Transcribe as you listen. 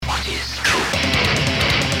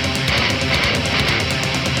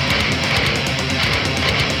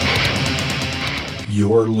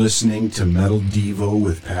You're listening to Metal Devo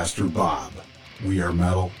with Pastor Bob. We are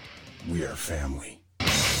metal. We are family.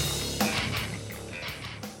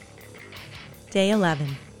 Day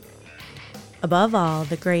 11. Above all,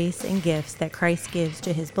 the grace and gifts that Christ gives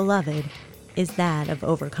to his beloved is that of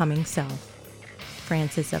overcoming self.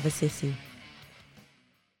 Francis of Assisi.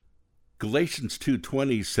 Galatians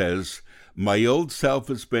 2:20 says, "My old self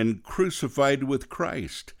has been crucified with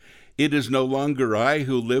Christ. It is no longer I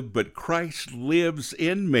who live, but Christ lives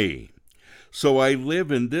in me. So I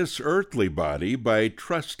live in this earthly body by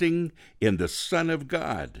trusting in the Son of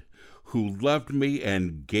God, who loved me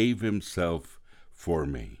and gave himself for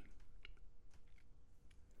me."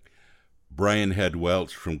 Brian Head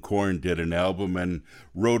Welch from Korn did an album and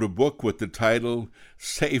wrote a book with the title,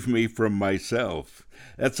 "Save Me From Myself."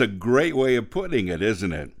 That's a great way of putting it,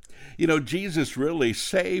 isn't it? You know, Jesus really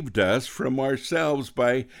saved us from ourselves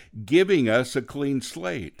by giving us a clean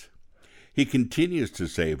slate. He continues to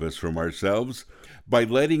save us from ourselves by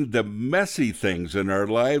letting the messy things in our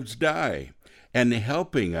lives die and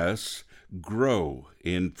helping us grow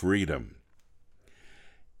in freedom.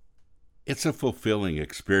 It's a fulfilling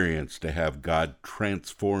experience to have God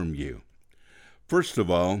transform you. First of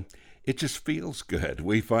all, it just feels good.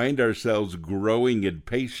 We find ourselves growing in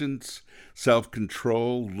patience,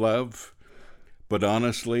 self-control, love. But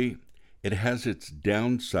honestly, it has its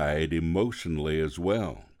downside emotionally as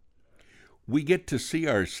well. We get to see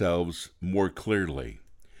ourselves more clearly.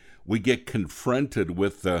 We get confronted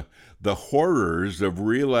with the horrors of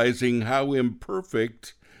realizing how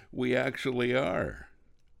imperfect we actually are.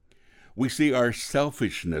 We see our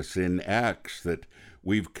selfishness in acts that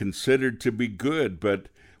we've considered to be good, but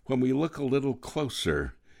when we look a little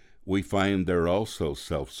closer, we find they're also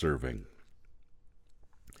self-serving.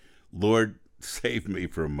 Lord, save me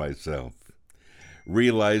from myself.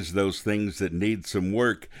 Realize those things that need some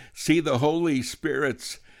work. See the Holy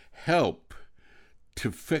Spirit's help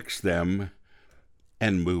to fix them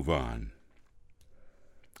and move on.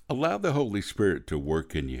 Allow the Holy Spirit to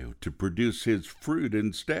work in you, to produce his fruit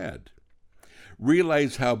instead.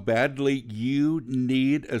 Realize how badly you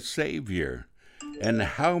need a Savior and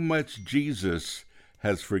how much Jesus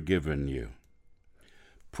has forgiven you.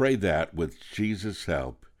 Pray that with Jesus'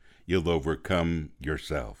 help, you'll overcome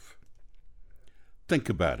yourself. Think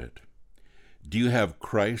about it. Do you have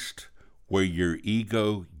Christ where your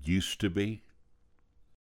ego used to be?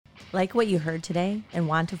 Like what you heard today and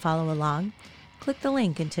want to follow along? Click the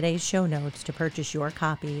link in today's show notes to purchase your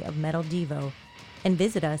copy of Metal Devo and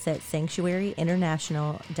visit us at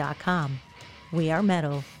sanctuaryinternational.com. We are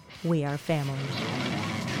metal. We are family.